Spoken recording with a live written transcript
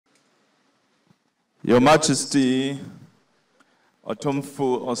Your Majesty,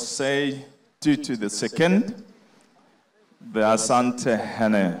 Opemsuo Osei Tutu II, the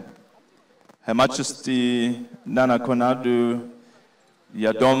Asantehene, Her Majesty Nana Konadu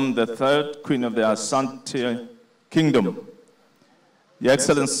Yadom III, Queen of the Asante Kingdom, Your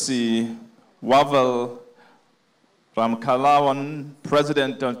Excellency Wavel Ramkalawan,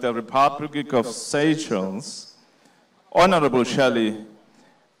 President of the Republic of Seychelles, Honorable Shirley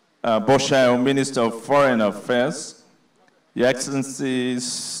Boshao, Minister of Foreign Affairs, Your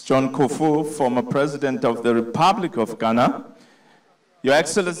Excellencies John Kufu, former President of the Republic of Ghana, Your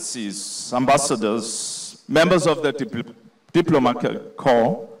Excellencies, Ambassadors, members of the Diplomatic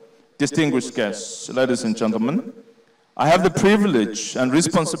Corps, distinguished guests, ladies and gentlemen, I have the privilege and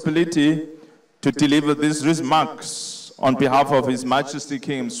responsibility to deliver these remarks on behalf of His Majesty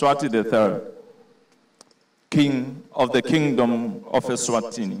King Mswati III, King of the Kingdom of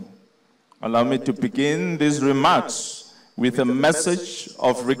Eswatini. Allow me to begin these remarks with a message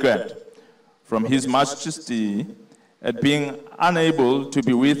of regret from His Majesty at being unable to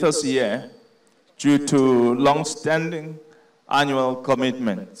be with us here due to long-standing annual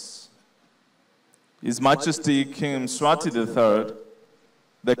commitments. His Majesty King Mswati III,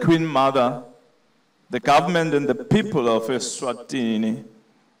 the Queen Mother, the government and the people of Eswatini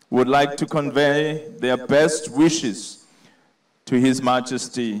would like to convey their best wishes to His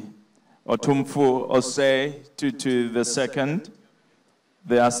Majesty Opemsuo Osei Tutu II,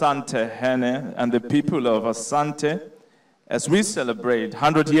 the Asantehene and the people of Asante, as we celebrate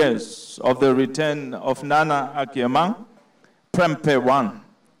 100 years of the return of Nana Akyemang Prempeh I,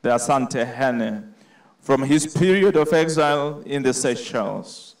 the Asantehene, from his period of exile in the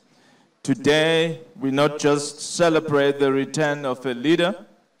Seychelles. Today, we not just celebrate the return of a leader,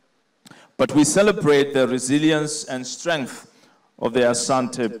 but we celebrate the resilience and strength of the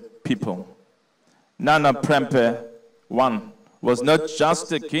Asante people. Nana Prempeh I was not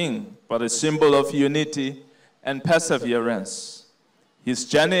just a king, but a symbol of unity and perseverance. His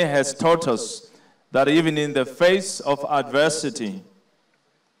journey has taught us that even in the face of adversity,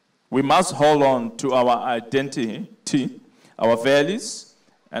 we must hold on to our identity, our values,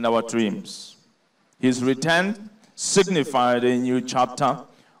 and our dreams. His return signified a new chapter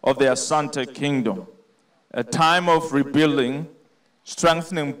of the Asante Kingdom, a time of rebuilding,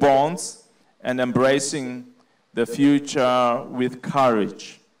 strengthening bonds, and embracing the future with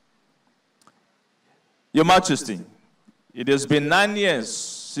courage. Your Majesty, it has been 9 years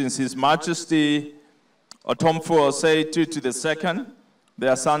since His Majesty Opemsuo Osei Tutu II, the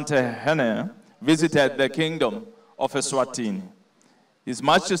Asantehene, visited the Kingdom of Eswatini. His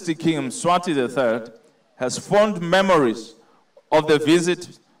Majesty King Mswati III has fond memories of the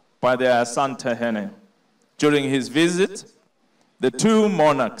visit by the Asantehene. During his visit, the two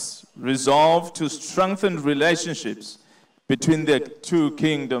monarchs resolved to strengthen relationships between the two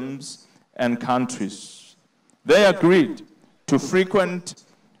kingdoms and countries. They agreed to frequent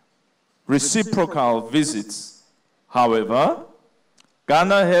reciprocal visits. However,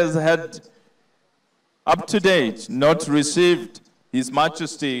 Ghana has had, up to date, not received His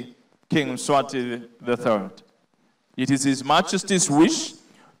Majesty King Mswati III. It is His Majesty's wish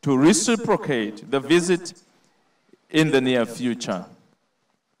to reciprocate the visit in the near future.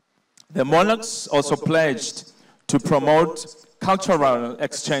 The monarchs also pledged to promote cultural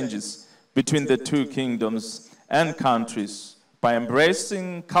exchanges between the two kingdoms and countries by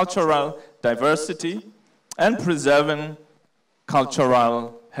embracing cultural diversity and preserving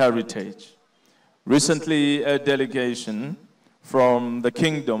cultural heritage. Recently, a delegation from the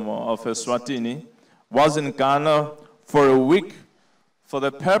Kingdom of Eswatini was in Ghana for a week for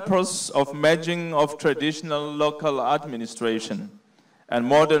the purpose of merging of traditional local administration and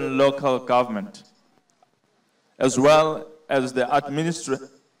modern local government, as well as the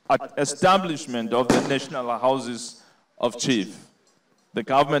establishment of the national houses of chief. The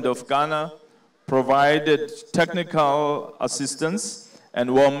government of Ghana provided technical assistance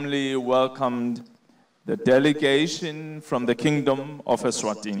and warmly welcomed the delegation from the Kingdom of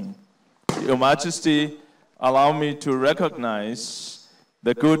Eswatini. Your Majesty, allow me to recognize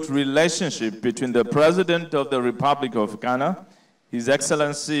the good relationship between the President of the Republic of Ghana, His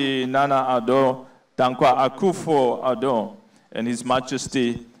Excellency Nana Addo Dankwa Akufo-Addo, and His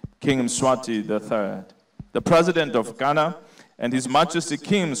Majesty King Mswati III. The President of Ghana and His Majesty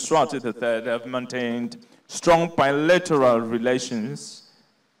King Mswati III have maintained strong bilateral relations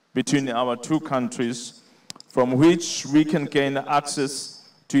between our two countries, from which we can gain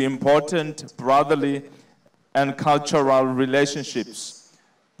access to important brotherly and cultural relationships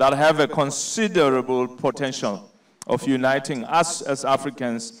that have a considerable potential of uniting us as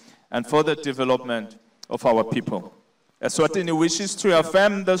Africans and for the development of our people. Eswatini wishes to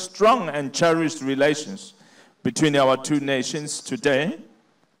affirm the strong and cherished relations between our two nations today,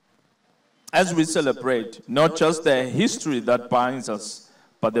 as we celebrate not just the history that binds us,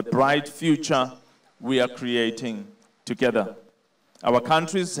 but the bright future we are creating together. Our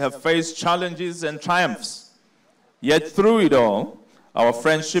countries have faced challenges and triumphs, yet through it all, our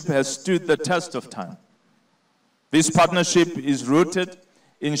friendship has stood the test of time. This partnership is rooted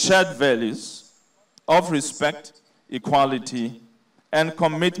in shared values of respect, equality, and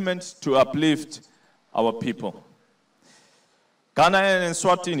commitment to uplift our people. Ghana and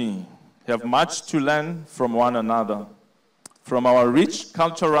Eswatini have much to learn from one another, from our rich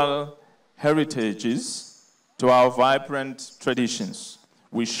cultural heritages to our vibrant traditions.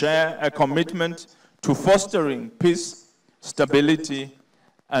 We share a commitment to fostering peace, stability,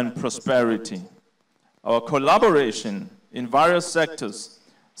 and prosperity. Our collaboration in various sectors,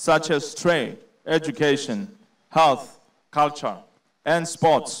 such as trade, education, health, culture, and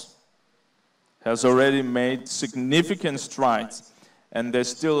sports, has already made significant strides, and there's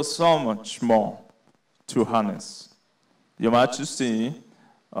still so much more to harness. Your Majesty,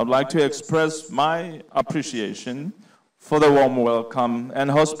 I'd like to express my appreciation for the warm welcome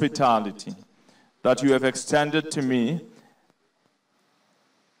and hospitality that you have extended to me,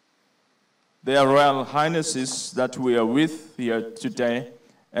 their Royal Highnesses that we are with here today,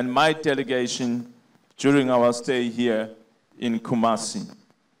 and my delegation during our stay here in Kumasi.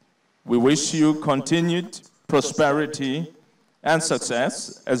 We wish you continued prosperity and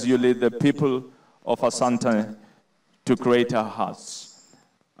success as you lead the people of Asantehene to greater heights.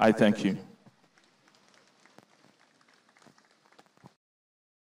 I thank you.